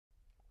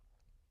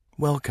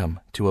Welcome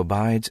to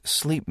Abide's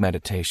Sleep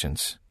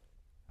Meditations.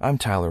 I'm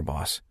Tyler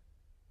Boss.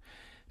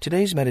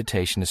 Today's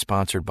meditation is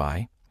sponsored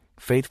by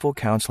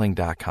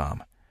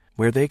FaithfulCounseling.com,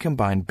 where they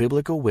combine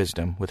biblical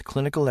wisdom with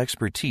clinical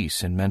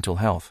expertise in mental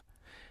health.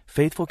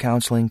 Faithful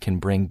Counseling can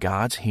bring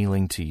God's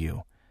healing to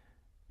you.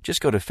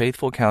 Just go to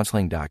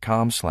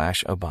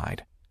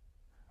FaithfulCounseling.com/abide.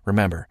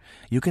 Remember,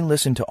 you can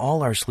listen to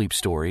all our sleep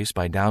stories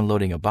by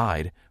downloading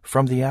Abide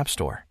from the App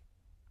Store.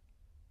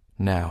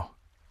 Now,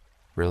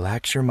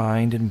 relax your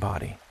mind and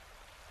body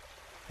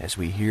as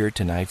we hear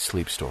tonight's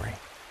sleep story.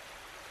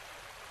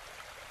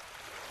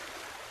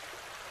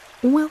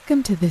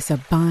 Welcome to this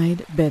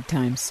Abide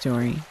bedtime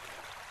story.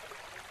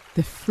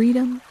 The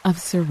freedom of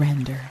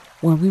surrender,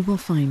 where we will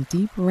find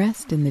deep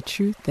rest in the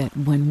truth that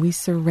when we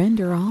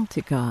surrender all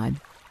to God,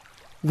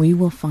 we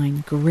will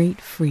find great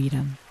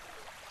freedom.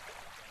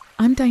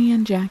 I'm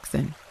Diane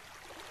Jackson.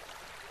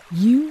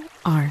 You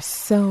are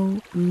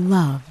so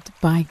loved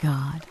by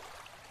God.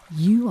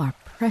 You are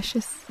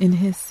precious in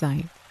His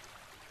sight.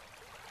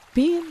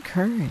 Be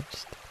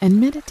encouraged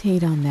and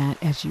meditate on that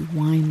as you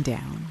wind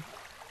down.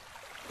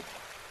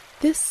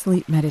 This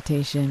sleep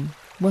meditation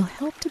will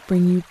help to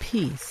bring you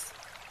peace,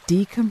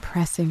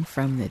 decompressing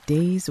from the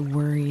day's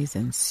worries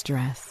and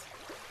stress,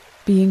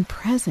 being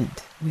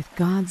present with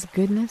God's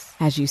goodness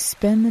as you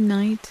spend the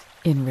night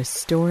in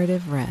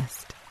restorative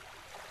rest.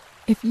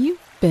 If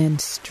you've been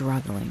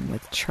struggling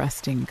with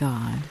trusting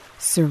God,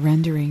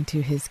 surrendering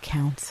to His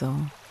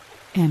counsel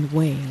and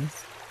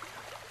ways,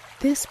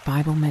 this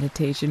Bible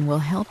meditation will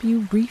help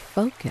you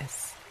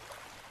refocus.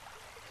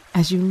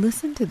 As you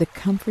listen to the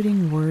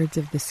comforting words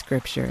of the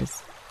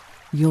Scriptures,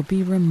 you'll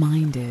be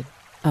reminded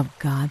of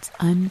God's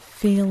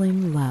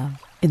unfailing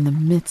love in the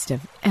midst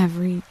of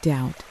every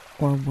doubt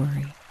or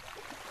worry.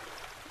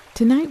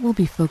 Tonight we'll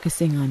be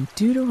focusing on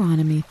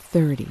Deuteronomy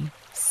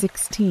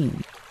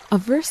 30:16, a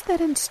verse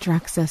that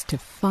instructs us to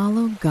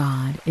follow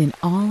God in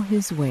all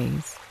His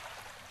ways,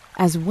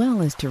 as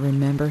well as to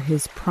remember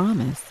His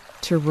promise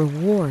to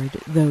reward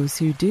those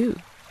who do.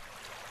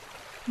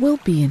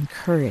 We'll be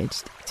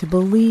encouraged to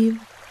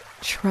believe,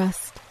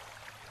 trust,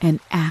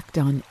 and act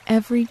on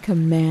every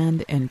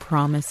command and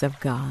promise of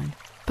God.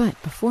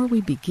 But before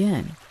we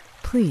begin,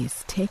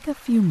 please take a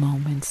few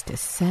moments to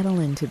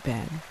settle into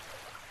bed.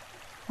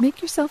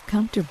 Make yourself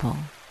comfortable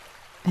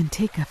and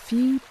take a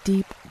few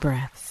deep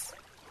breaths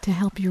to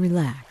help you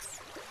relax.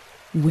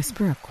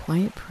 Whisper a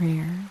quiet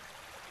prayer,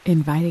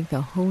 inviting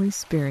the Holy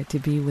Spirit to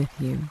be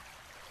with you.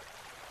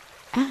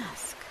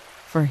 Ask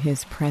for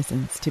His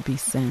presence to be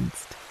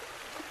sensed.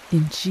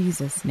 In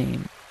Jesus'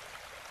 name.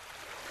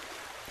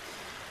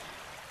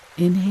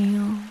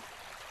 Inhale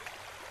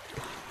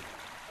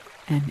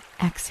and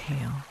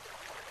exhale.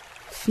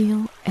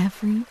 Feel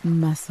every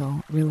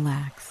muscle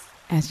relax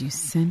as you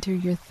center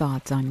your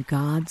thoughts on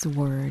God's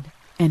Word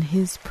and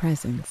His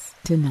presence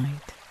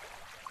tonight.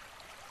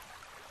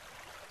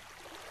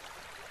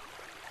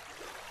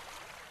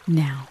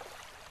 Now,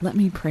 let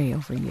me pray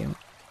over you.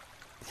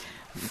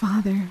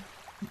 Father,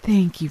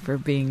 thank you for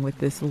being with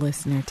this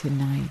listener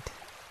tonight.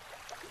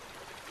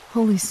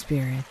 Holy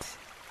Spirit,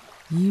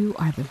 you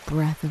are the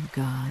breath of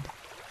God.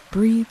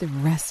 Breathe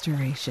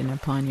restoration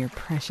upon your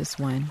precious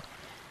one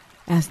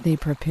as they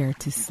prepare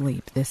to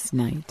sleep this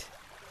night.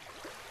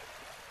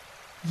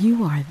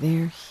 You are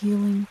their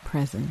healing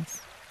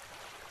presence.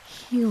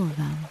 Heal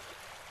them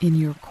in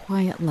your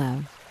quiet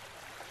love.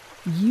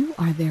 You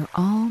are their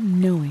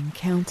all-knowing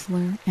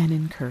counselor and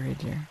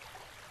encourager.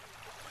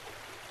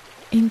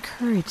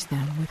 Encourage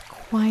them with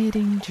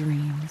quieting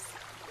dreams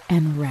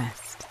and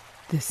rest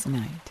this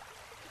night.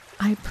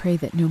 I pray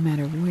that no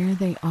matter where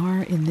they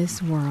are in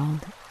this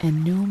world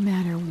and no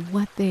matter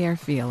what they are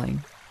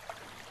feeling,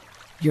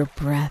 your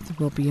breath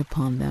will be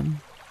upon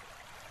them.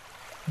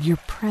 Your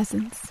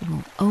presence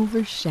will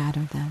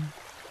overshadow them.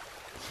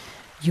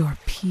 Your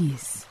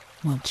peace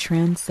will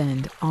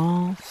transcend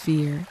all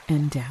fear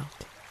and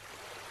doubt.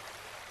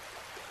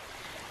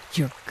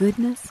 Your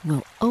goodness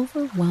will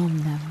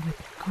overwhelm them with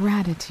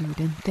gratitude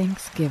and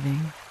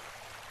thanksgiving.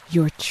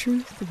 Your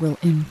truth will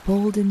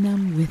embolden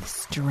them with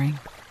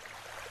strength.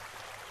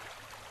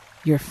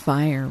 Your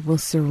fire will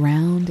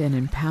surround and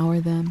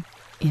empower them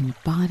in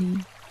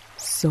body,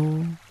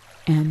 soul,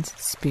 and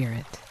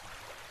spirit.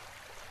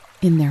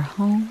 In their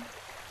home,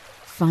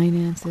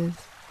 finances,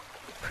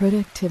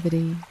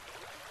 productivity,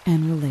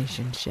 and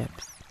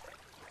relationships.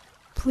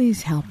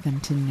 Please help them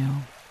to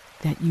know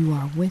that you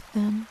are with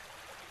them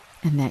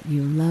and that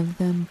you love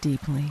them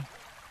deeply.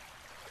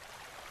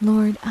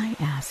 Lord, I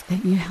ask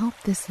that you help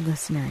this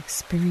listener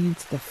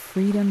experience the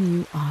freedom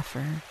you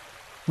offer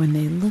when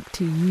they look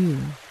to you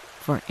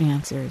for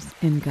answers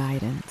and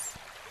guidance,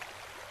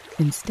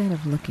 instead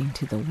of looking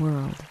to the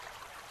world.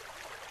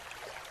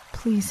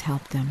 Please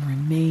help them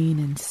remain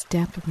in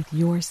step with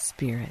your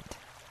Spirit,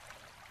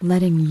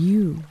 letting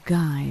you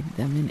guide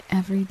them in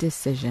every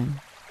decision.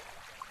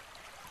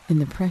 In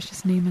the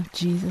precious name of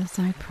Jesus,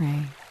 I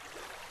pray.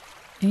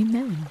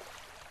 Amen.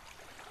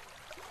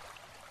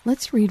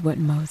 Let's read what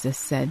Moses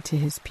said to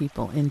his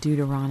people in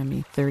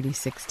Deuteronomy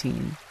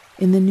 30:16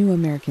 in the New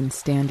American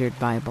Standard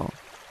Bible.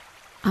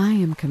 I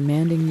am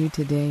commanding you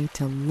today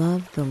to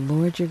love the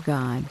Lord your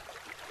God,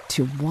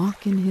 to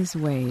walk in his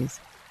ways,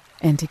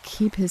 and to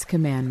keep his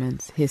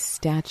commandments, his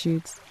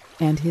statutes,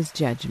 and his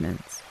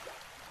judgments,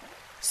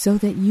 so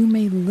that you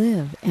may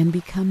live and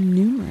become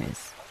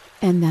numerous,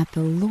 and that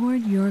the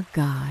Lord your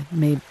God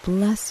may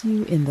bless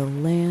you in the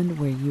land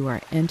where you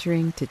are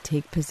entering to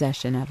take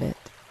possession of it.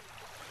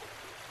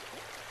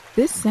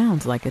 This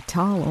sounds like a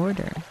tall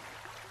order,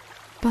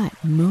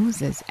 but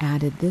Moses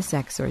added this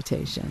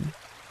exhortation: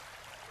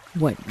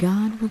 what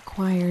God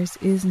requires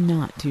is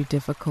not too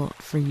difficult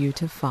for you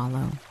to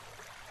follow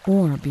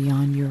or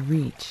beyond your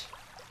reach.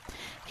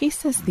 He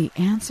says the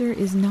answer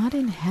is not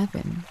in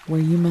heaven, where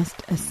you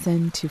must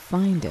ascend to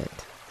find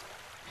it,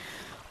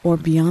 or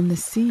beyond the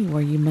sea,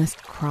 where you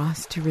must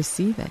cross to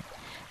receive it.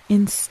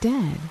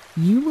 Instead,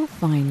 you will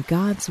find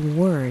God's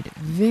word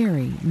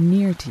very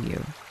near to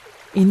you,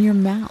 in your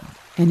mouth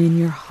and in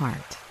your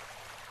heart,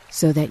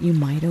 so that you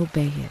might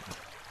obey it.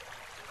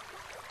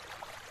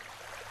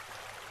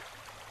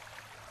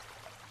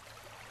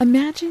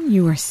 Imagine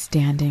you are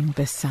standing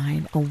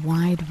beside a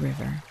wide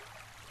river.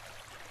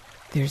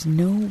 There's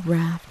no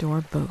raft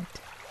or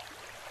boat.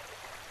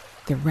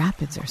 The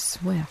rapids are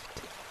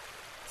swift,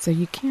 so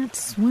you can't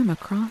swim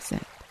across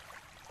it.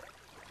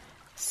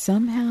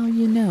 Somehow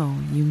you know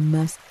you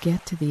must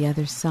get to the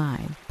other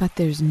side, but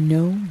there's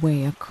no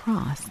way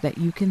across that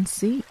you can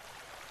see.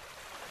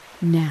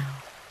 Now,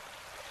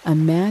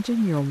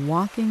 imagine you're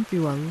walking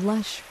through a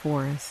lush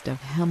forest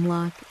of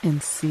hemlock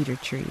and cedar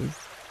trees.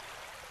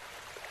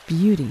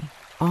 Beauty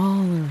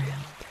all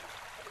around.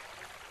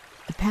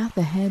 The path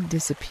ahead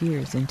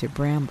disappears into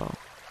bramble.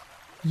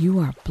 You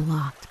are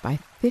blocked by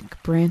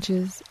thick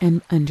branches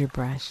and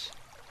underbrush.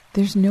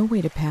 There's no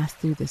way to pass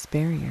through this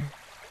barrier.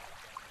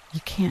 You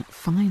can't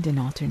find an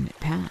alternate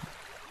path.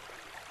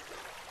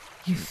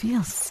 You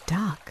feel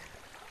stuck.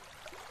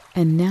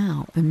 And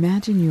now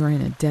imagine you are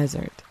in a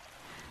desert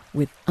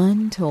with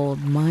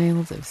untold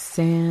miles of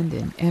sand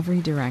in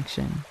every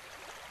direction.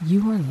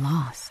 You are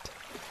lost.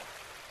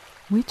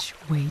 Which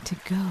way to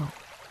go?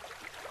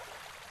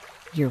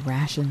 Your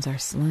rations are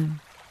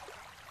slim.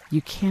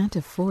 You can't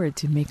afford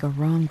to make a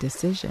wrong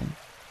decision.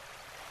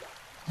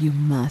 You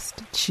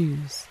must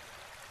choose.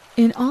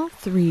 In all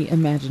three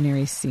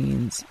imaginary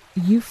scenes,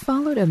 you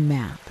followed a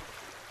map,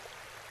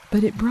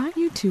 but it brought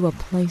you to a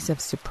place of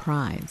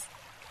surprise,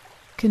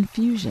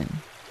 confusion,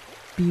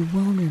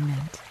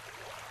 bewilderment,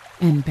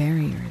 and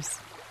barriers.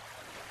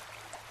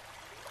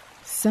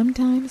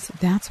 Sometimes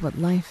that's what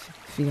life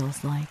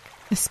feels like,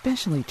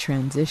 especially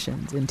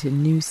transitions into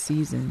new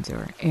seasons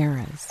or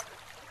eras.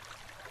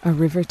 A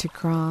river to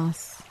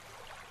cross,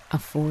 a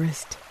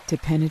forest to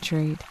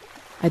penetrate,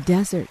 a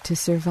desert to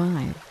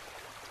survive.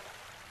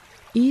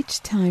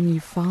 Each time you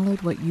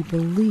followed what you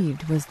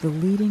believed was the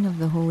leading of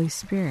the Holy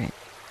Spirit,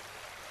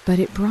 but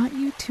it brought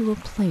you to a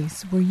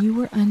place where you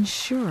were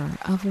unsure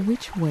of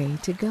which way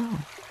to go.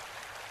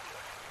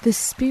 The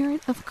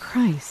Spirit of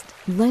Christ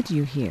led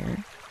you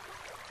here,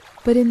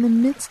 but in the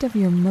midst of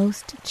your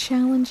most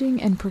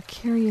challenging and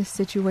precarious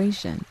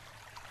situation,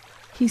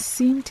 he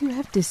seemed to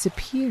have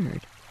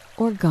disappeared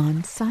or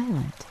gone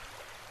silent.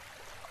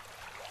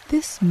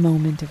 This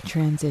moment of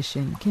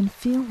transition can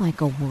feel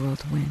like a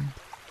whirlwind.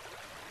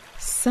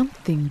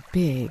 Something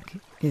big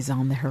is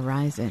on the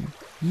horizon.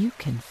 You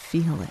can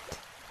feel it,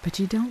 but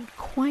you don't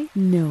quite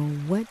know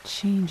what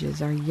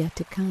changes are yet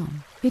to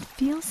come. It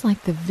feels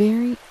like the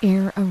very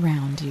air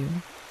around you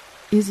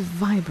is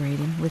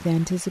vibrating with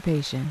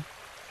anticipation,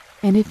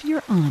 and if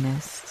you're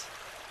honest,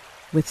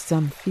 with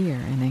some fear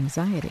and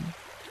anxiety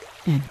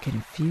and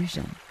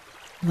confusion.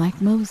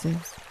 Like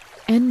Moses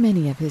and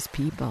many of his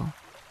people,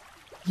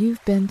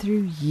 you've been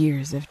through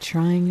years of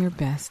trying your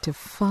best to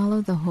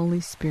follow the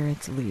Holy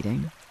Spirit's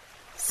leading,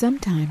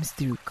 sometimes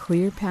through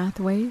clear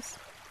pathways,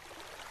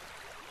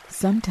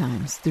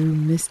 sometimes through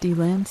misty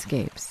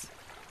landscapes,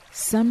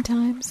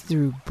 sometimes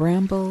through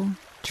bramble,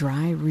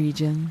 dry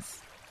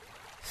regions,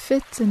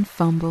 fits and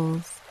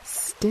fumbles,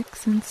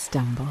 sticks and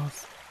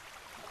stumbles.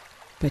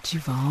 But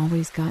you've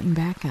always gotten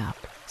back up,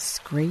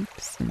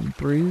 scrapes and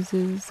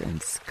bruises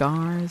and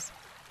scars,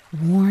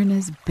 worn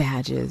as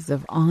badges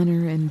of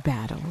honor and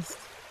battles.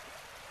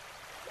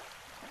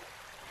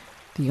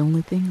 The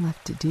only thing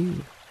left to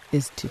do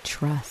is to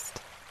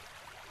trust,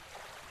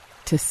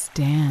 to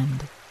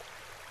stand,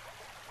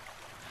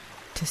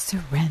 to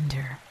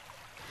surrender,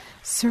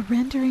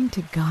 surrendering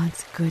to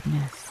God's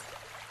goodness.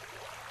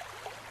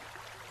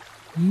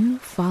 You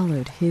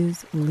followed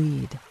his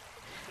lead.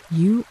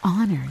 You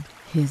honored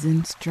his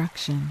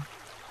instruction.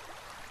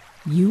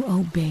 You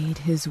obeyed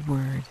his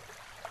word.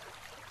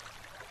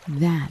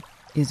 That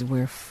is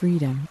where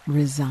freedom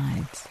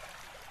resides.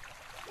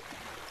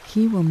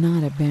 He will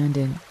not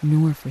abandon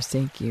nor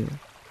forsake you.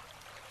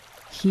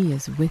 He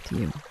is with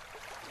you.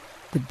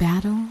 The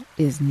battle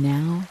is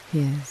now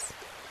his.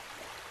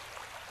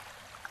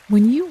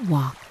 When you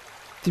walk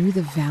through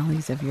the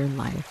valleys of your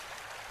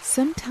life,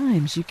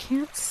 sometimes you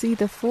can't see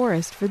the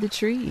forest for the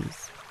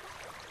trees.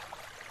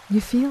 You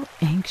feel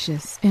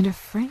anxious and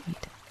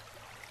afraid.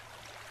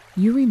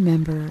 You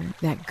remember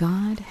that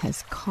God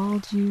has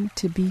called you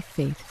to be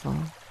faithful,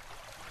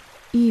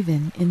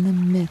 even in the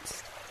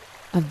midst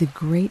of the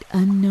great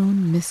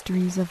unknown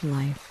mysteries of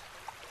life.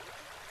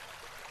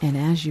 And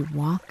as you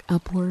walk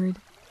upward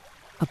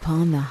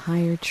upon the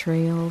higher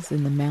trails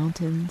in the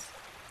mountains,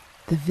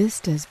 the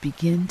vistas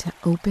begin to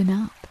open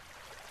up,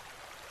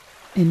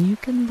 and you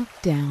can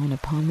look down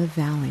upon the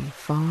valley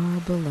far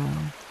below.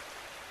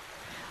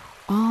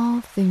 All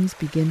things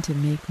begin to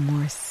make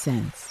more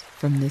sense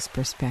from this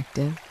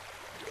perspective.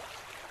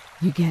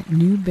 You get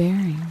new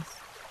bearings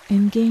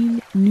and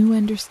gain new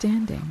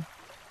understanding.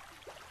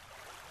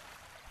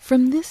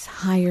 From this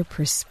higher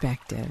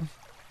perspective,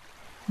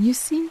 you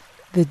see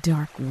the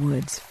dark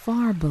woods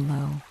far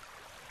below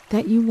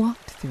that you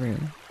walked through.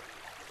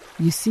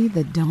 You see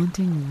the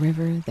daunting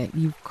river that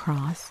you've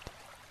crossed,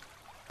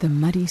 the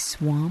muddy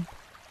swamp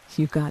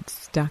you got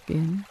stuck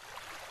in,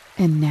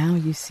 and now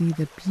you see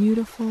the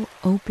beautiful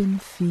open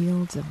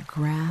fields of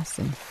grass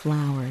and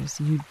flowers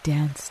you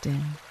danced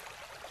in,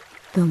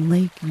 the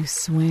lake you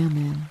swam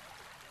in,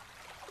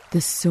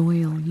 the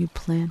soil you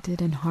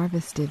planted and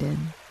harvested in.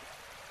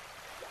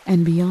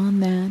 And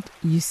beyond that,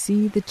 you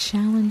see the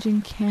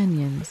challenging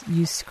canyons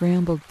you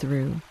scrambled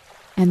through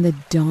and the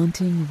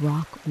daunting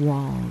rock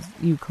walls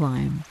you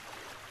climbed.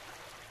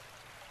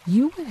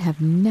 You would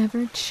have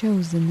never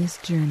chosen this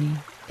journey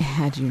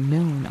had you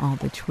known all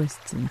the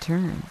twists and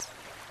turns,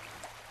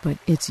 but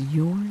it's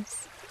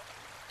yours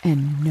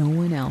and no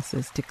one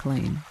else's to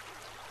claim.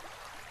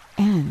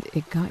 And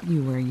it got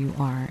you where you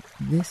are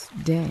this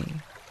day,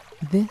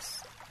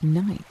 this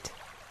night.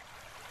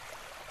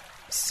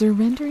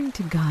 Surrendering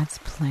to God's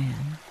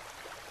plan,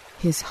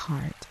 His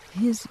heart,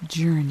 His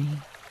journey,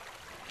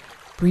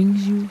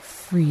 brings you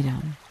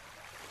freedom.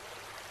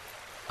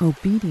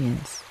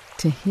 Obedience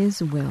to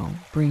His will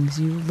brings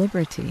you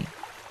liberty.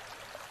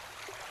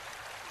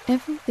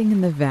 Everything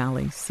in the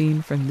valley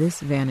seen from this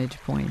vantage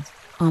point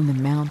on the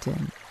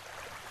mountain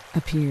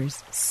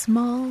appears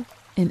small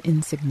and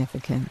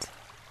insignificant.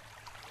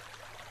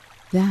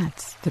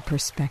 That's the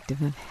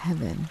perspective of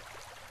heaven.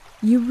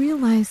 You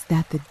realize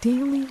that the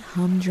daily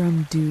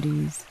humdrum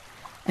duties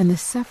and the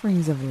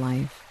sufferings of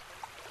life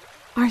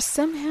are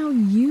somehow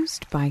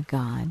used by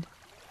God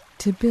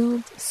to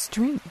build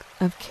strength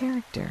of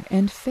character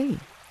and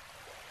faith.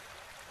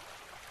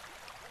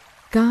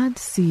 God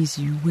sees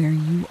you where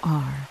you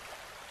are.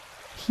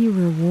 He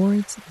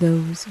rewards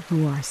those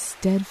who are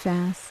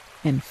steadfast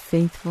and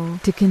faithful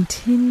to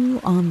continue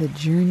on the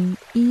journey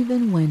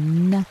even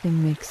when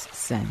nothing makes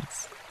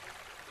sense.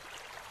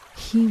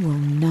 He will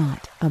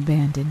not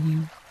abandon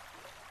you.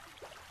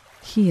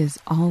 He is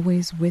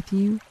always with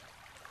you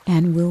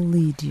and will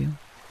lead you.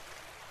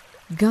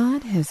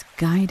 God has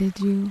guided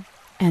you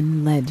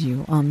and led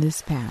you on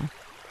this path,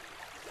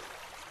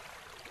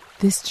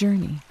 this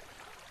journey.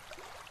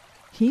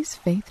 He's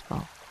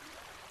faithful,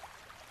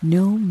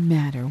 no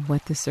matter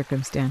what the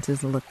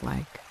circumstances look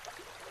like.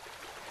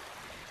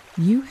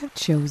 You have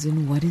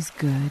chosen what is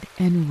good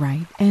and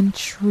right and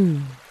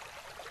true.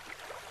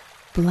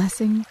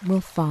 Blessing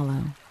will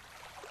follow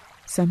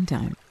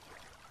sometime,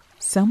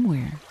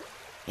 somewhere,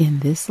 in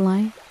this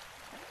life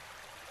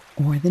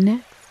or the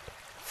next.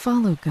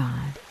 Follow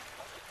God,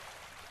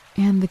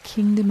 and the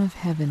kingdom of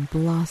heaven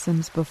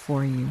blossoms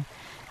before you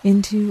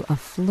into a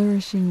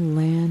flourishing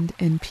land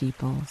and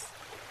peoples.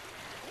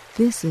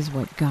 This is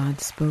what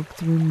God spoke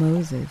through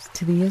Moses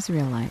to the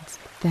Israelites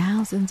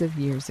thousands of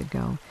years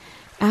ago,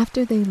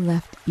 after they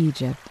left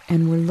Egypt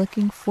and were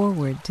looking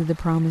forward to the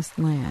promised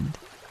land.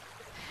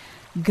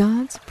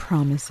 God's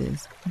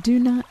promises do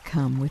not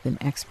come with an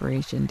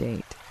expiration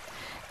date,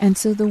 and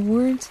so the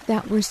words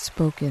that were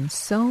spoken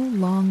so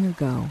long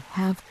ago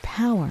have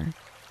power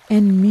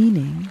and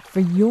meaning for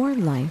your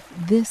life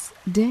this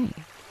day.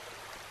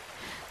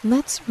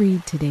 Let's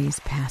read today's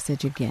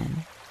passage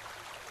again.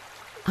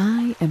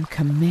 I am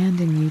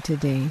commanding you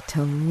today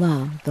to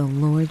love the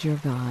Lord your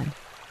God,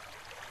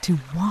 to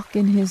walk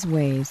in His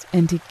ways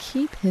and to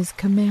keep His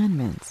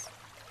commandments,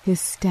 His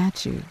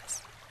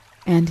statutes,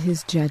 and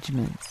His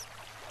judgments,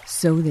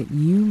 so that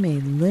you may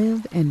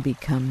live and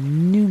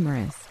become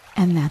numerous,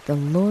 and that the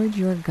Lord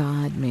your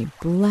God may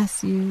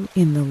bless you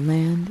in the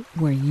land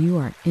where you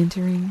are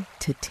entering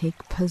to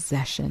take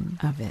possession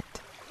of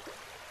it.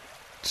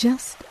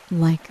 Just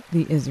like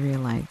the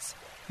Israelites,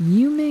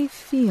 you may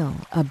feel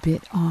a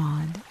bit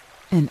awed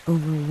and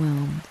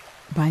overwhelmed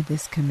by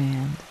this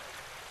command.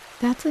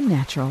 That's a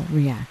natural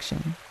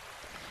reaction.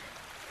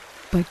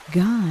 But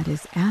God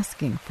is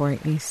asking for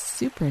a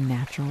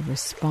supernatural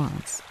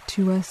response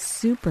to a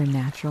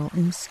supernatural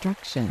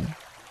instruction.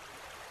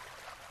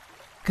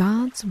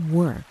 God's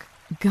work,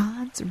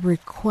 God's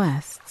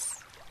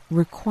requests,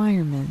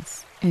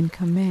 requirements, and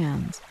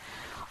commands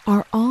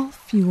are all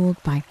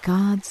fueled by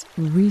God's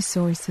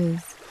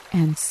resources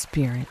and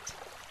Spirit.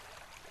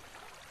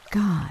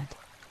 God,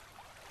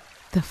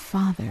 the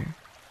Father,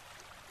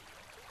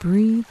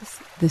 breathes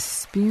the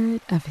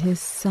Spirit of His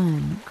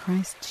Son,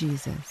 Christ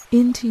Jesus,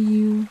 into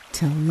you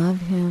to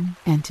love Him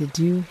and to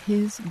do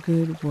His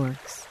good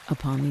works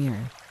upon the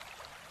earth.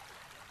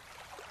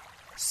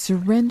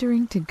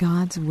 Surrendering to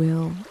God's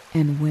will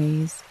and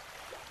ways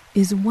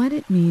is what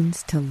it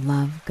means to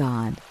love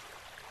God.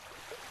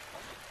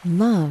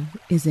 Love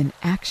is an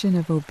action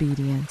of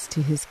obedience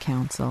to His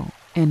counsel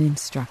and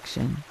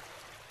instruction.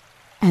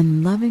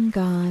 And loving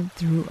God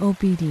through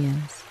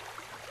obedience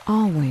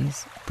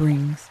always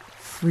brings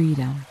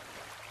freedom.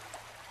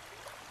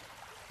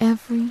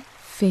 Every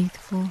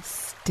faithful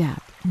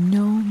step,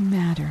 no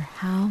matter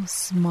how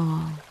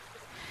small,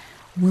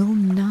 will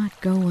not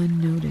go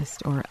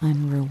unnoticed or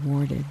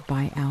unrewarded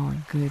by our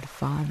good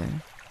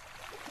Father.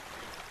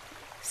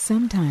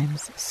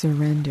 Sometimes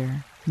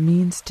surrender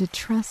means to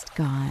trust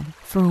God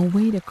for a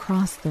way to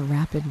cross the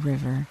rapid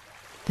river,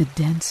 the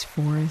dense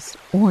forest,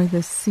 or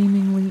the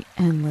seemingly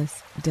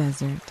endless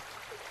desert.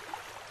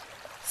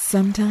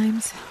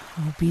 Sometimes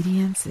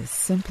obedience is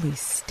simply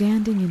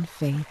standing in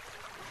faith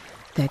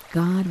that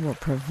God will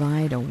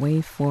provide a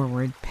way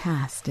forward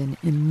past an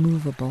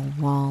immovable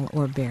wall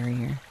or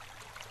barrier.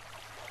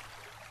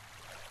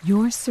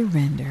 Your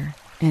surrender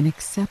and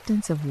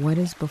acceptance of what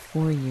is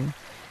before you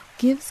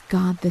gives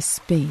God the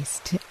space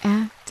to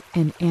act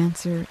and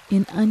answer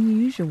in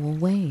unusual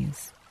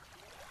ways.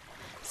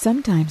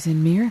 Sometimes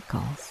in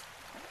miracles,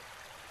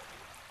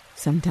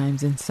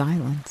 sometimes in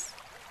silence,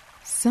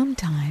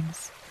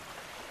 sometimes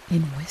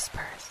in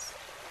whispers,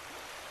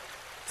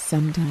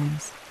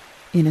 sometimes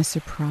in a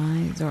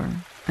surprise or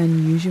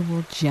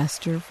unusual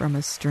gesture from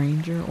a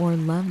stranger or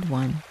loved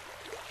one.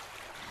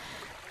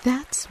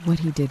 That's what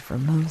He did for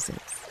Moses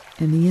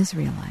and the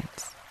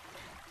Israelites,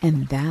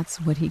 and that's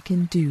what He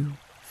can do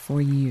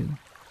for you.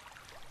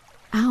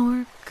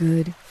 Our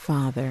good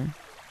Father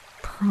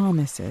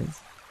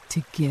promises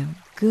to give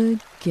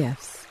good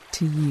gifts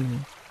to you,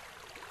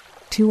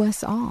 to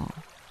us all,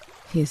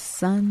 His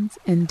sons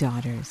and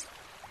daughters,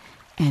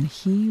 and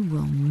He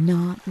will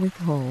not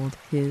withhold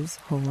His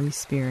Holy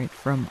Spirit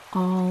from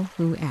all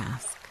who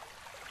ask,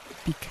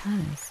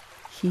 because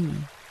He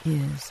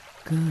is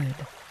good.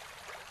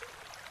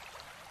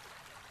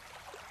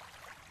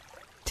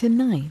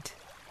 Tonight,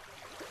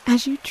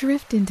 as you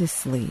drift into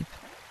sleep,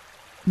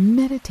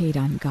 meditate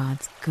on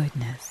God's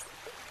goodness.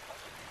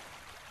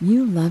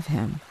 You love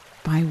Him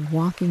by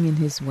walking in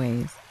His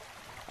ways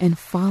and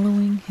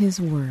following His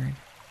word.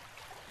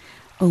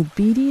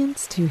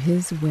 Obedience to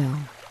His will,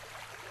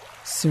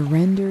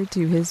 surrender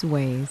to His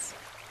ways,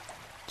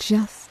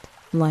 just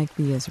like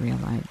the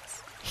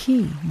Israelites.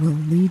 He will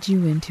lead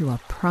you into a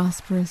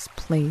prosperous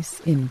place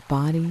in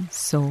body,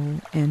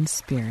 soul, and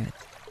spirit,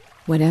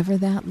 whatever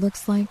that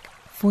looks like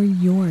for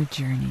your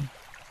journey.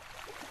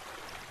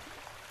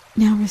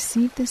 Now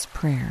receive this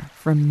prayer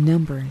from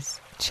Numbers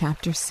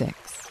chapter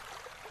 6.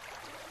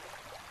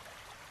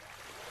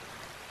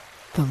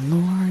 The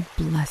Lord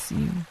bless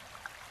you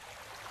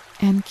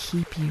and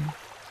keep you.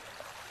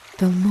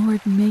 The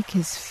Lord make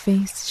His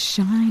face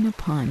shine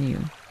upon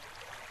you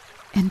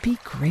and be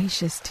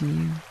gracious to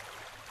you.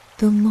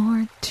 The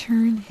Lord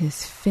turn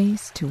His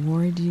face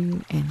toward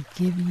you and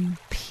give you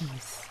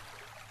peace.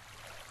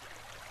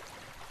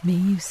 May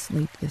you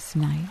sleep this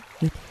night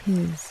with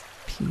His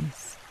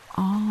peace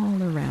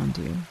all around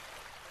you,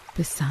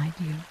 beside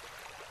you,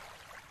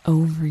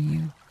 over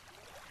you,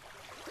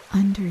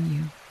 under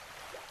you,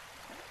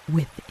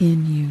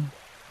 within you.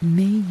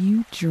 May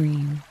you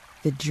dream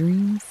the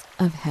dreams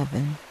of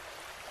heaven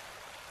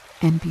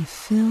and be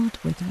filled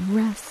with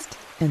rest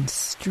and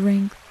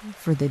strength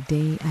for the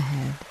day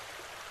ahead.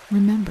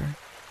 Remember,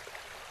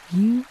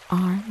 you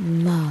are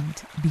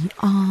loved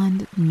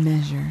beyond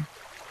measure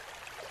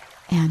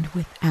and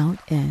without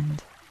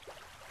end.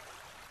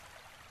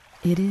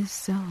 It is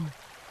so.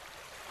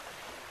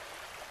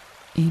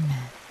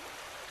 Amen.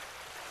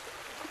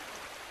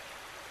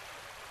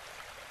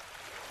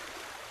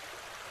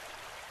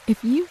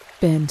 If you've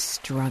been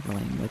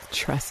struggling with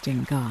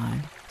trusting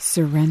God,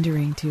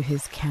 surrendering to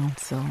His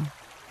counsel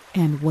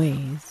and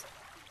ways,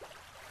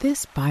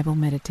 this Bible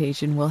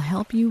meditation will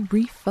help you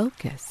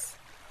refocus.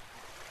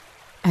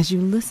 As you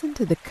listen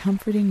to the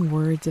comforting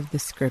words of the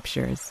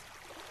Scriptures,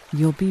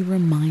 you'll be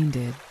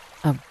reminded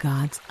of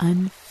God's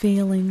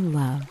unfailing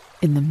love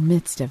in the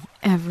midst of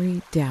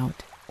every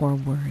doubt or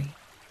worry.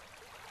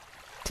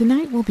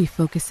 Tonight we'll be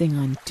focusing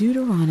on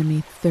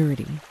Deuteronomy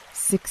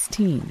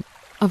 30:16,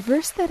 a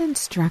verse that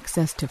instructs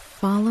us to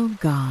follow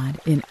God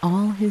in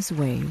all His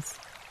ways,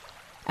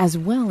 as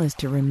well as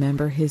to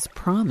remember His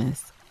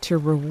promise to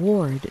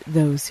reward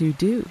those who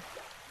do.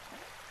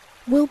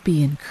 We'll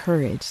be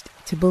encouraged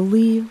to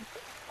believe,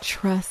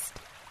 trust,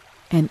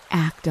 and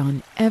act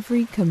on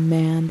every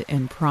command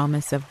and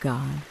promise of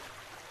God.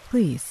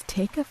 Please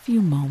take a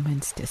few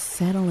moments to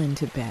settle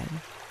into bed.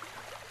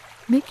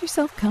 Make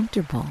yourself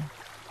comfortable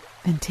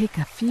and take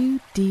a few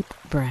deep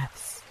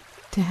breaths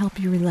to help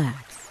you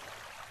relax.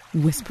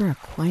 Whisper a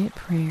quiet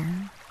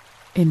prayer,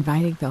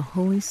 inviting the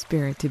Holy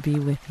Spirit to be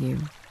with you.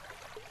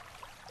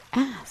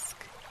 Ask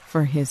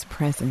for His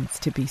presence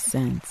to be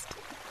sensed.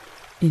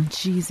 In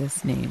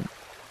Jesus' name.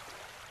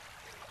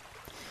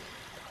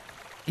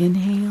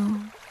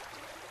 Inhale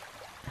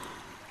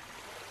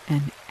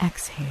and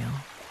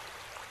exhale.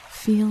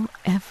 Feel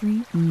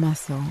every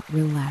muscle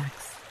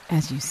relax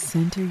as you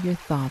center your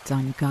thoughts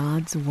on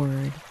God's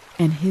Word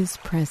and His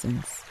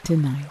presence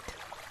tonight.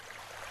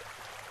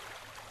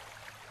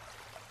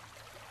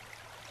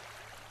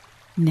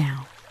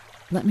 Now,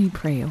 let me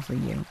pray over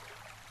you.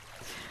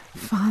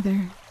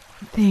 Father,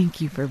 thank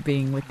you for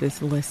being with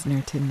this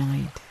listener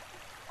tonight.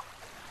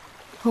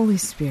 Holy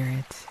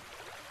Spirit,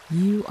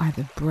 you are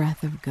the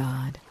breath of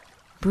God.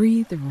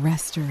 Breathe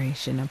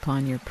restoration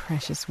upon your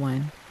precious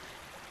one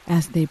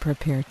as they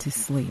prepare to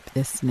sleep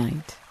this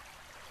night.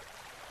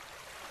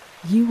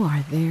 You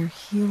are their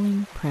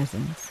healing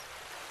presence.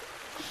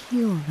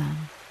 Heal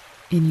them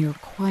in your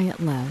quiet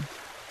love.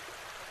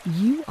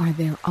 You are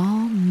their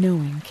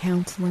all-knowing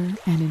counselor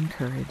and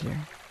encourager.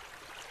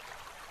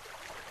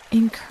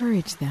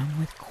 Encourage them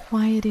with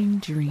quieting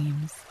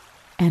dreams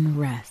and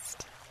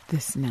rest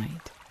this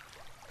night.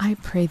 I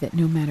pray that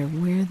no matter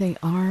where they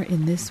are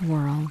in this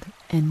world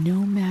and no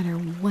matter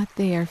what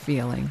they are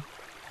feeling,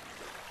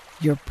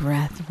 your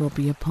breath will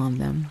be upon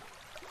them.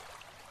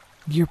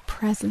 Your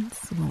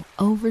presence will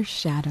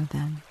overshadow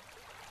them.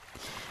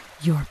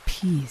 Your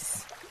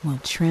peace will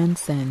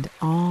transcend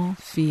all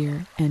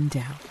fear and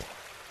doubt.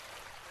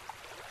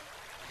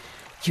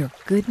 Your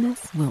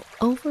goodness will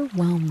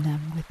overwhelm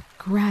them with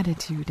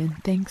gratitude and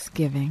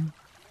thanksgiving.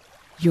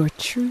 Your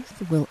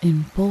truth will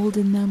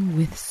embolden them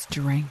with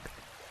strength.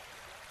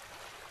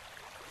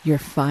 Your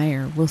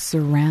fire will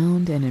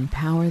surround and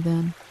empower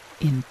them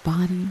in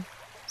body,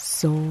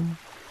 soul,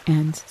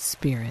 and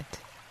spirit.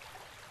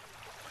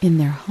 In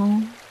their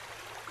home,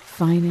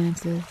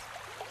 finances,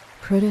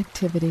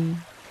 productivity,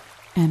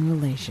 and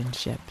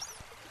relationships.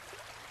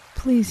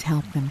 Please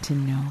help them to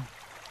know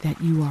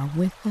that you are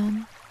with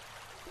them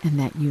and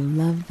that you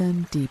love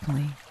them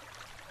deeply.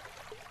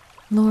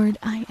 Lord,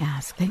 I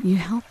ask that you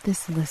help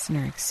this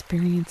listener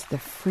experience the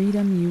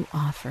freedom you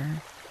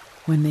offer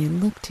when they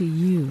look to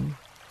you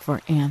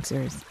for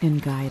answers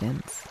and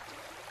guidance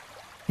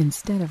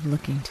instead of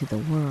looking to the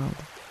world.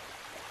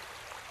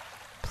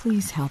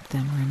 Please help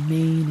them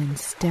remain in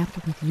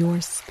step with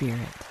your Spirit,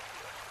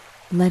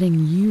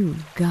 letting you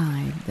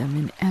guide them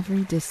in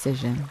every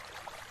decision.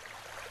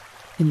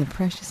 In the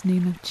precious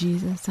name of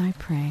Jesus, I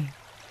pray.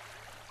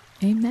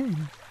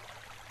 Amen.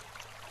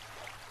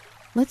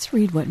 Let's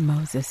read what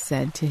Moses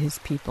said to his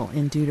people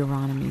in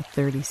Deuteronomy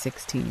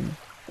 30:16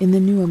 in the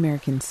New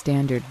American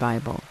Standard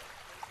Bible.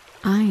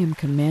 I am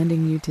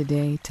commanding you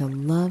today to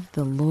love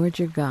the Lord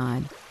your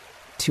God,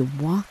 to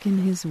walk in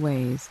his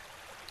ways,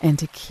 and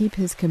to keep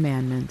his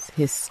commandments,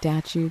 his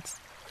statutes,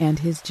 and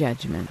his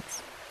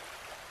judgments,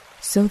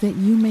 so that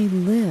you may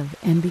live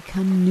and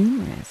become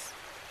numerous,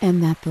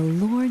 and that the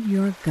Lord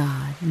your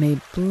God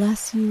may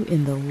bless you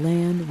in the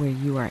land where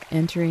you are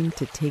entering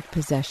to take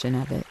possession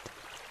of it.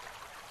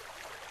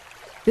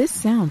 This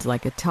sounds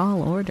like a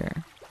tall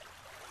order,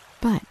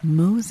 but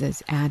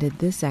Moses added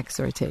this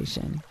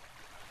exhortation.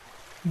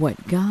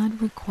 What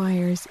God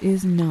requires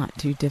is not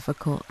too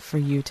difficult for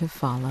you to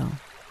follow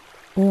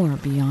or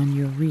beyond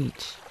your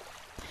reach.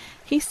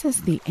 He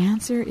says the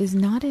answer is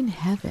not in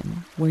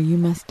heaven where you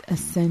must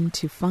ascend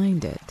to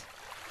find it,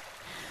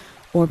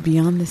 or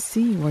beyond the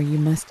sea where you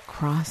must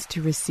cross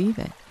to receive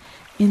it.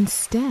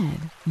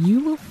 Instead, you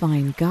will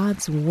find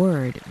God's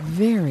word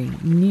very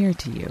near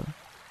to you,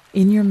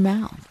 in your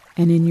mouth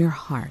and in your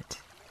heart,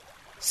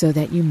 so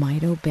that you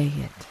might obey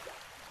it.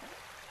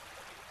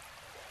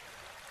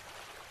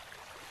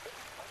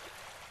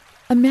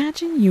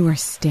 Imagine you are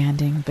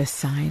standing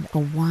beside a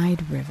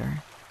wide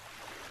river.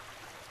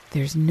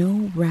 There's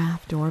no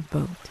raft or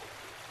boat.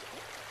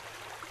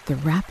 The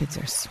rapids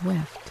are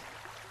swift,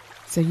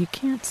 so you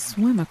can't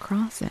swim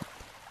across it.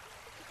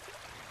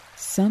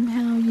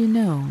 Somehow you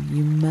know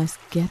you must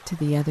get to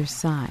the other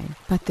side,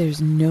 but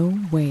there's no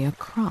way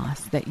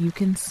across that you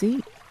can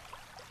see.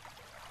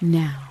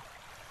 Now,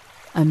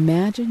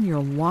 imagine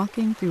you're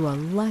walking through a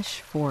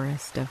lush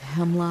forest of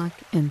hemlock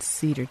and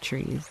cedar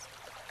trees.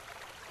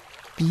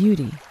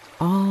 Beauty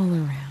all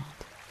around.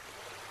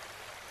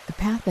 The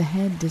path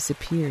ahead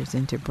disappears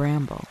into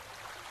bramble.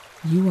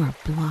 You are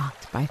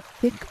blocked by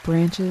thick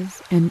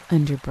branches and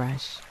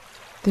underbrush.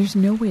 There's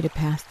no way to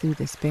pass through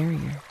this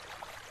barrier.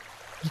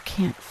 You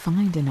can't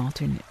find an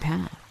alternate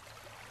path.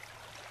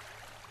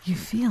 You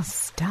feel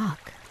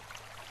stuck.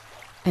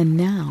 And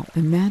now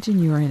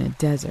imagine you're in a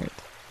desert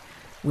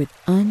with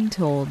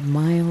untold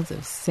miles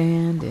of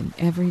sand in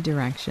every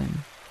direction.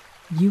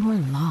 You are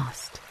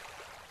lost.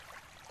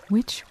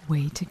 Which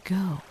way to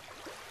go?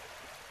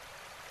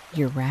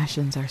 Your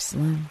rations are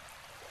slim.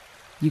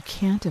 You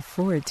can't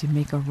afford to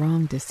make a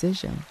wrong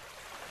decision.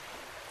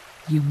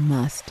 You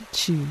must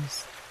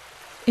choose.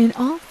 In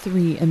all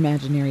three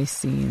imaginary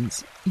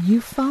scenes,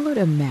 you followed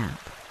a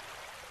map,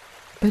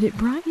 but it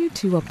brought you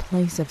to a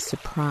place of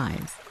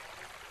surprise,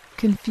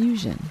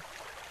 confusion,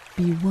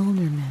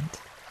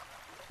 bewilderment,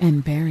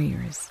 and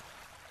barriers.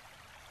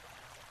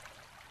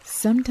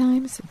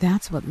 Sometimes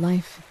that's what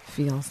life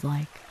feels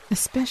like,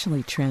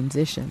 especially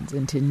transitions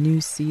into new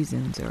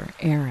seasons or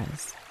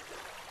eras.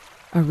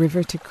 A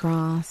river to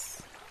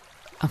cross,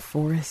 a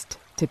forest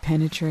to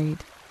penetrate,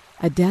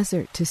 a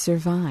desert to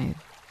survive.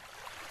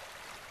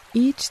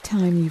 Each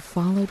time you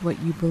followed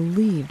what you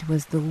believed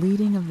was the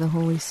leading of the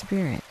Holy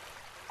Spirit,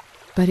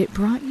 but it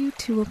brought you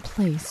to a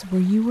place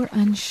where you were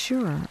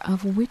unsure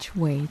of which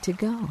way to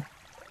go.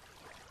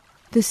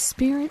 The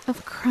Spirit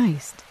of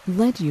Christ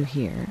led you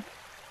here,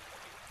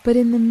 but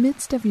in the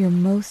midst of your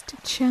most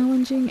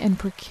challenging and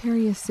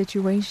precarious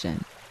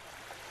situation,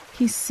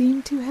 He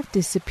seemed to have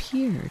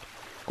disappeared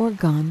or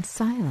gone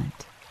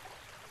silent.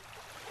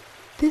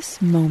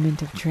 This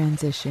moment of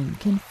transition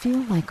can feel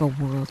like a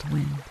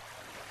whirlwind.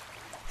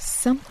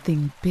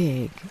 Something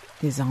big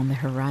is on the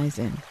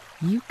horizon.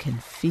 You can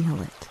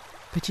feel it,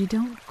 but you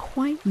don't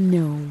quite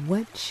know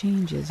what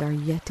changes are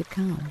yet to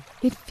come.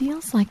 It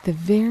feels like the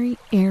very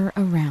air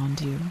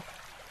around you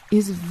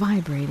is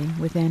vibrating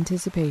with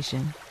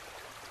anticipation,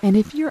 and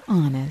if you're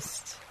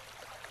honest,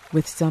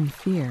 with some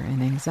fear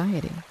and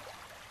anxiety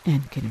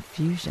and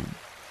confusion.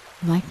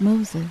 Like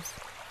Moses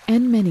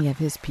and many of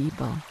his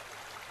people,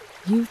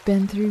 you've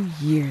been through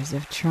years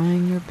of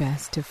trying your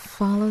best to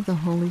follow the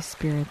Holy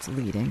Spirit's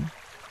leading,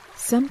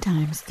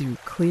 sometimes through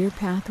clear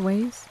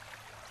pathways,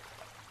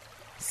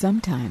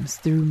 sometimes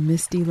through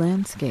misty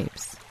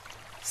landscapes,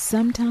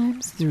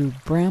 sometimes through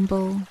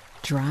bramble,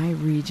 dry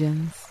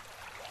regions,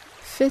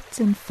 fits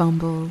and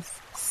fumbles,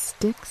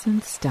 sticks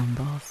and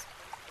stumbles.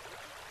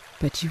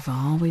 But you've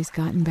always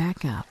gotten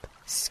back up,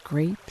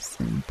 scrapes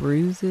and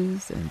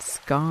bruises and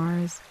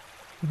scars,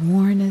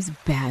 worn as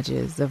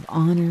badges of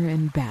honor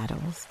and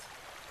battles.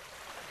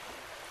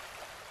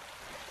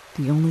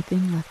 The only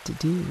thing left to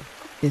do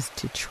is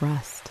to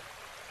trust,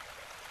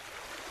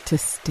 to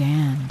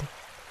stand,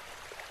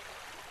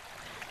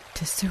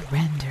 to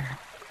surrender,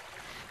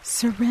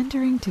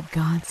 surrendering to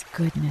God's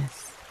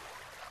goodness.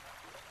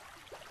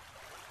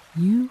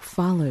 You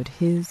followed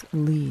His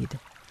lead.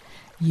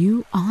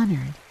 You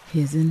honored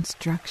His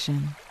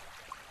instruction.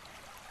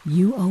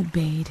 You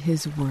obeyed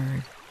His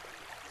word.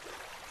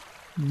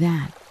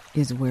 That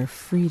is where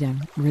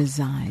freedom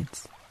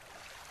resides.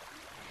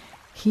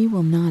 He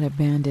will not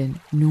abandon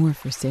nor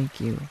forsake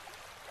you.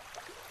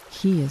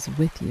 He is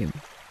with you.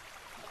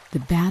 The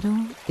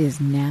battle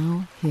is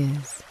now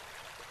His.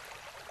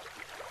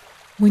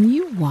 When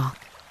you walk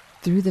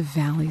through the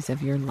valleys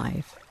of your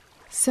life,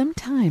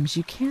 sometimes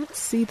you can't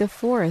see the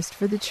forest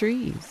for the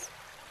trees.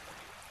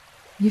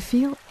 You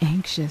feel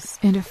anxious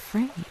and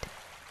afraid.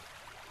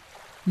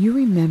 You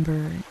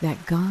remember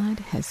that God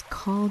has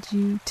called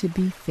you to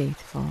be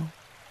faithful,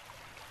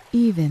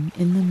 even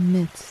in the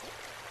midst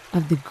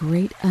of the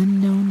great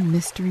unknown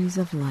mysteries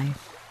of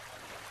life.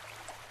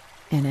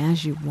 And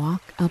as you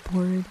walk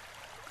upward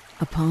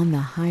upon the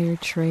higher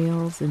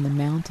trails in the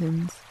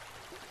mountains,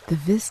 the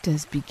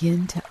vistas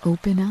begin to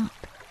open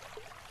up,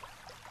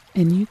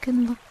 and you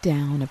can look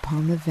down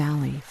upon the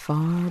valley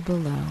far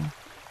below.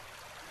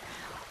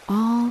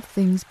 All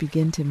things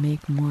begin to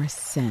make more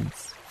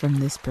sense from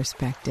this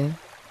perspective.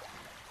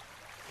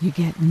 You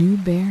get new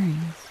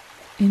bearings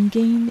and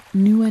gain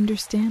new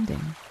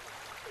understanding.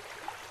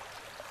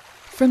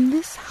 From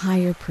this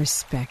higher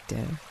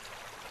perspective,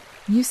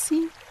 you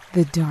see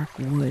the dark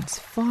woods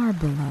far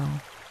below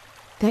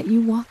that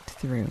you walked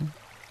through.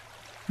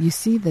 You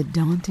see the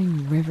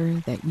daunting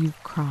river that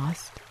you've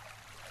crossed,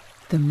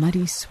 the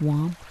muddy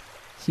swamp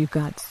you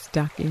got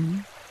stuck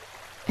in,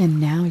 and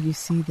now you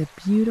see the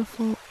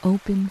beautiful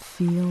open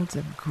fields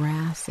of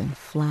grass and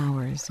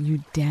flowers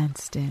you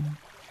danced in,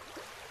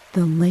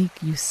 the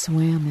lake you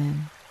swam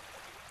in,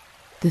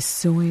 the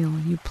soil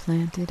you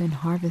planted and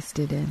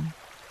harvested in.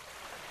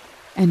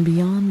 And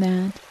beyond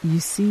that, you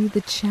see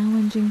the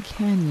challenging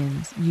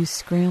canyons you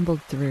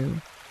scrambled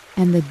through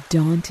and the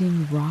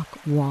daunting rock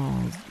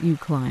walls you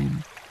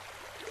climbed.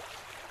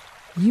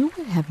 You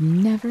would have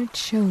never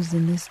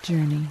chosen this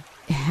journey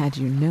had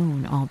you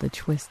known all the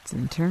twists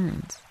and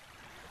turns,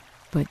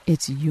 but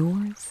it's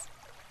yours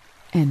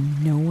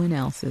and no one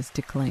else's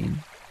to claim.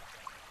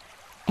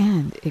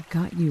 And it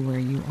got you where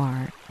you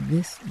are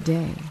this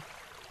day,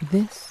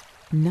 this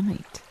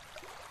night.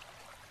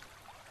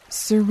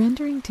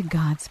 Surrendering to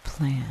God's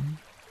plan,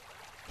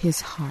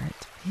 His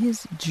heart,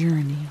 His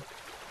journey,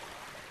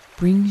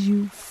 brings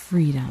you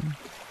freedom.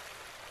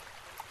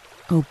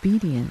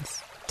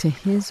 Obedience to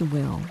His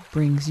will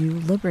brings you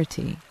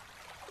liberty.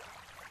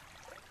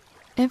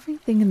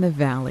 Everything in the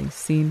valley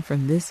seen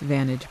from this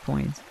vantage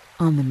point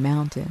on the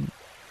mountain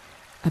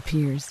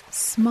appears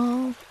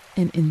small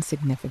and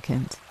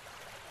insignificant.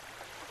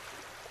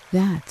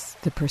 That's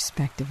the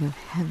perspective of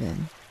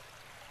heaven.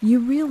 You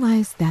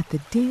realize that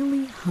the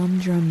daily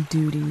humdrum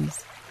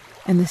duties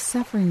and the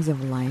sufferings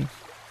of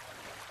life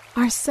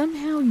are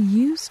somehow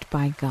used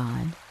by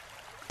God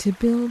to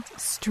build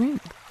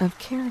strength of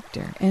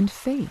character and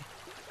faith.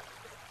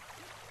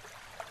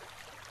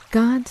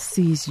 God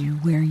sees you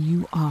where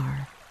you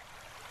are.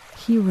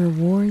 He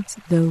rewards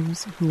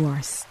those who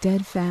are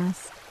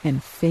steadfast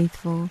and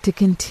faithful to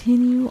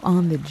continue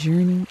on the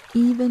journey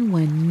even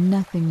when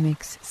nothing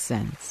makes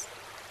sense.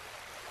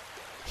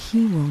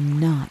 He will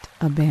not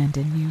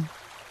abandon you.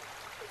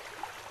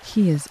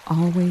 He is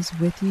always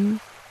with you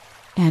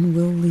and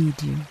will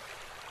lead you.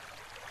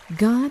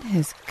 God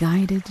has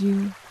guided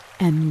you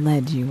and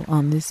led you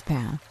on this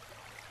path.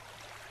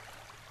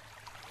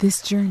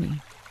 this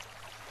journey.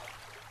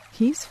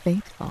 He's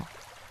faithful,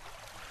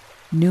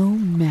 no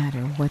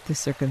matter what the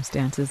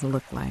circumstances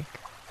look like.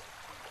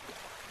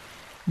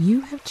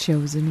 You have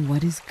chosen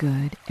what is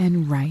good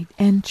and right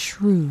and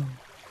true.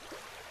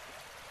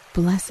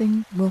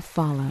 Blessing will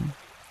follow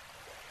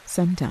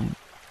sometime,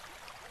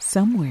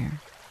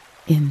 somewhere,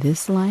 in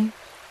this life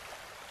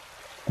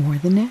or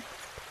the next.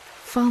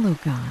 Follow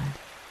God,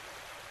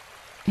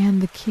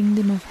 and the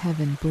kingdom of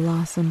heaven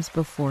blossoms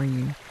before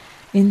you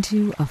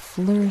into a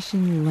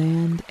flourishing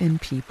land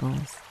and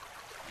peoples.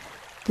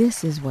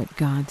 This is what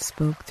God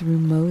spoke through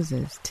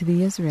Moses to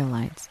the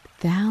Israelites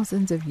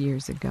thousands of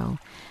years ago,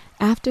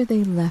 after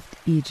they left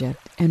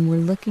Egypt and were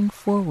looking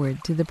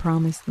forward to the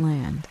promised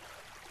land.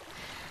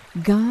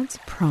 God's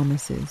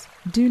promises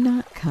do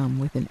not come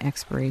with an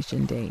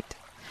expiration date,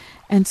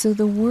 and so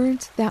the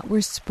words that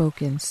were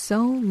spoken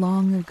so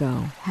long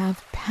ago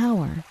have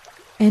power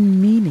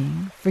and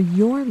meaning for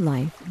your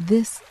life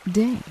this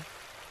day.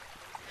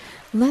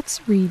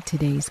 Let's read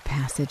today's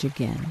passage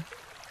again.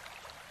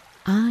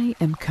 I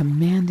am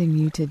commanding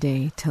you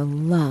today to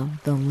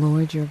love the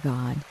Lord your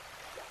God,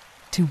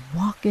 to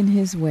walk in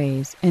his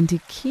ways and to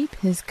keep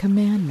his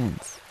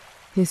commandments,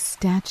 his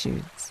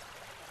statutes,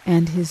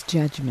 and his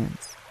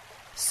judgments,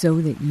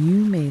 so that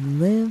you may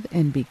live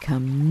and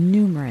become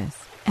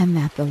numerous, and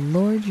that the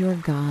Lord your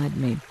God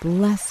may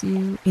bless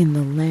you in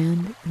the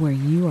land where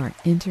you are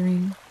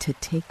entering to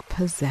take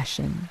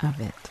possession of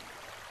it.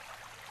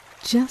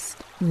 Just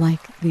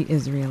like the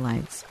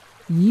Israelites,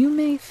 you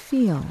may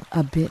feel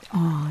a bit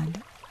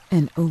awed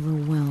and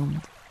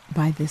overwhelmed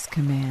by this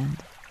command.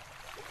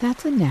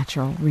 That's a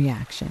natural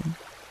reaction.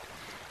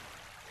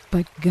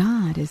 But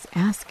God is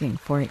asking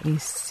for a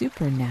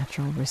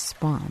supernatural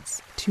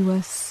response to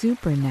a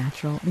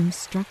supernatural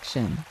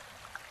instruction.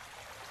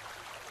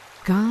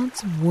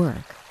 God's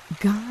work,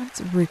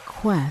 God's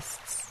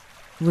requests,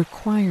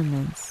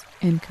 requirements,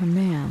 and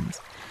commands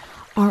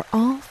are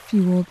all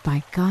fueled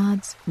by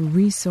God's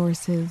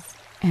resources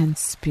and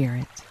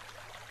Spirit.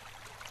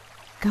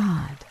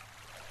 God,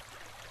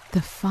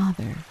 the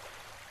Father,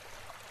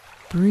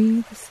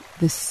 breathes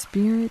the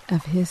Spirit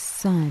of his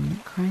Son,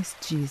 Christ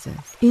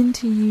Jesus,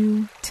 into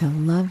you to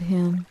love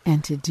him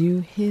and to do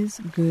his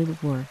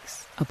good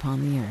works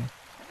upon the earth.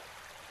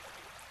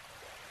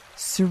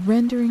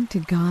 Surrendering to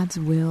God's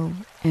will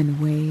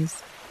and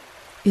ways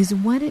is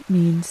what it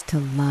means to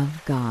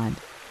love God.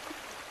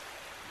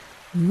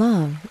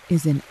 Love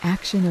is an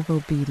action of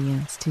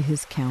obedience to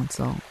his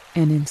counsel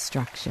and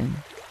instruction,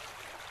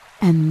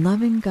 and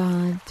loving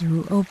God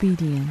through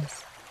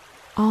obedience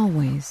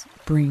always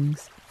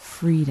brings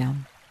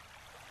freedom.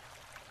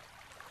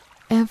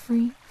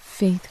 Every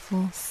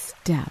faithful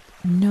step,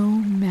 no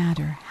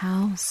matter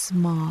how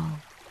small,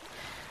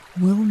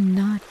 will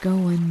not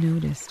go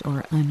unnoticed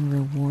or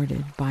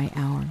unrewarded by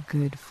our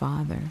good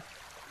Father.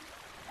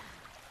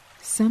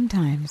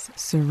 Sometimes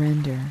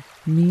surrender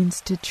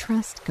means to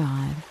trust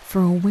God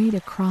for a way to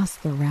cross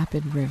the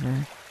rapid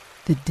river,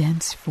 the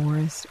dense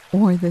forest,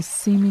 or the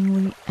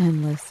seemingly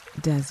endless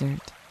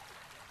desert.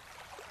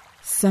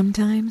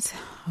 Sometimes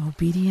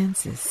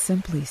obedience is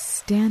simply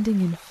standing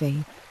in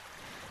faith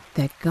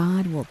that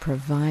God will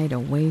provide a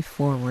way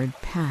forward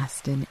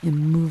past an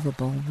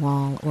immovable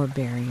wall or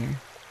barrier.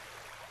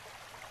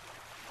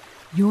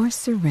 Your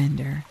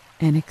surrender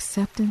and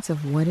acceptance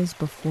of what is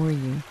before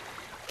you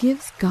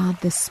gives God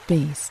the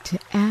space to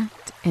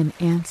act and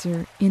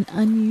answer in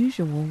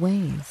unusual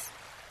ways.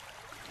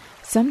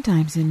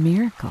 Sometimes in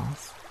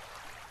miracles,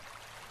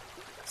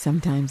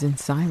 sometimes in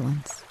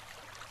silence,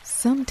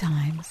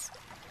 sometimes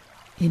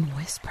in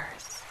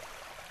whispers,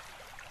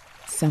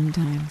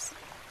 sometimes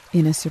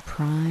in a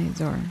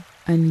surprise or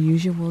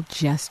unusual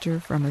gesture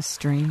from a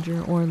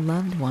stranger or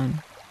loved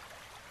one.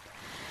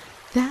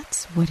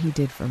 That's what he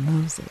did for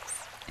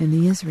Moses and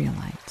the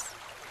Israelites,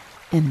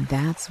 and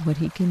that's what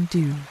he can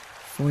do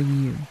for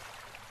you.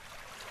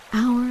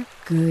 Our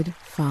good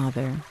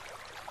Father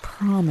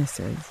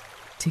promises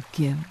to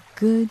give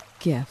good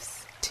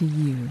gifts to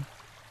you,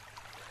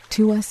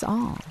 to us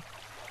all,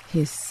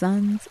 his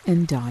sons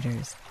and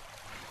daughters,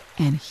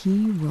 and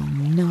he will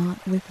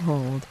not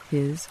withhold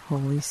his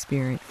Holy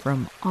Spirit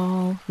from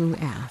all who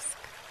ask,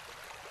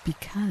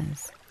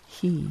 because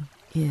he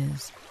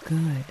is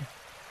good.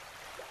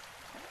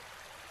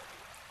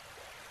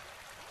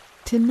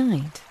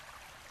 Tonight,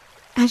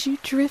 as you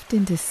drift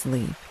into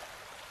sleep,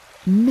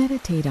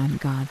 meditate on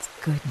God's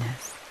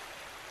goodness.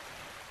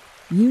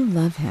 You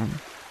love him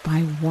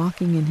by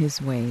walking in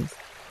his ways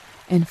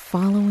and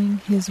following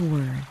his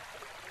word.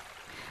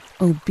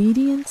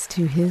 Obedience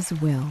to his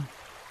will,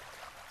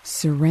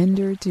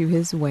 surrender to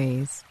his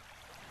ways,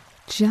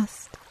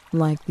 just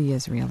like the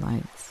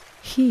Israelites.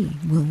 He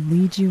will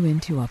lead you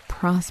into a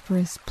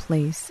prosperous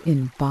place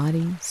in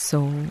body,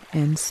 soul,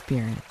 and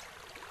spirit,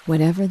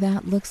 whatever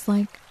that looks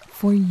like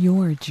for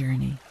your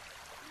journey.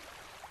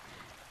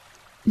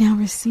 Now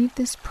receive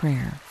this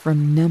prayer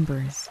from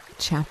Numbers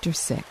chapter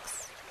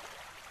 6.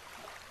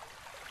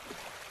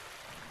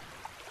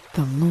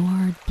 The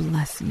Lord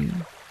bless you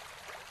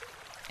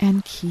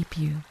and keep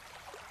you.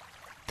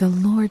 The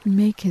Lord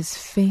make his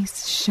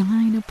face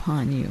shine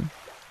upon you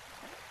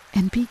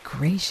and be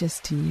gracious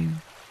to you.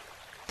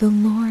 The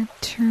Lord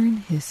turn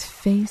his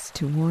face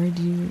toward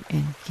you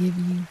and give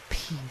you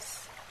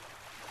peace.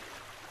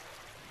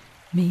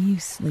 May you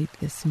sleep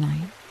this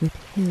night with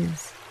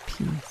his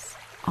peace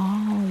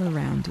all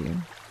around you,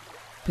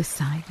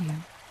 beside you,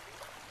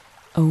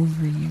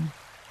 over you,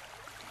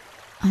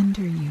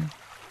 under you,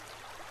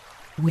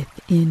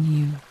 within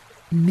you.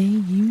 May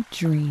you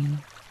dream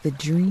the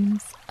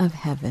dreams of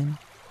heaven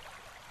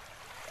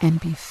and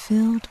be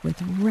filled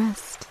with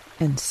rest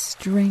and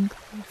strength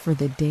for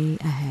the day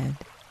ahead.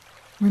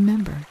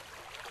 Remember,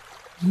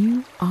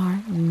 you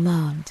are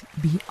loved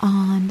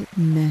beyond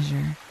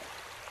measure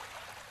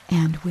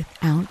and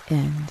without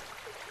end.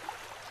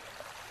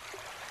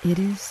 It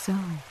is so.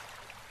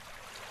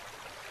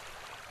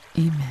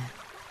 Amen.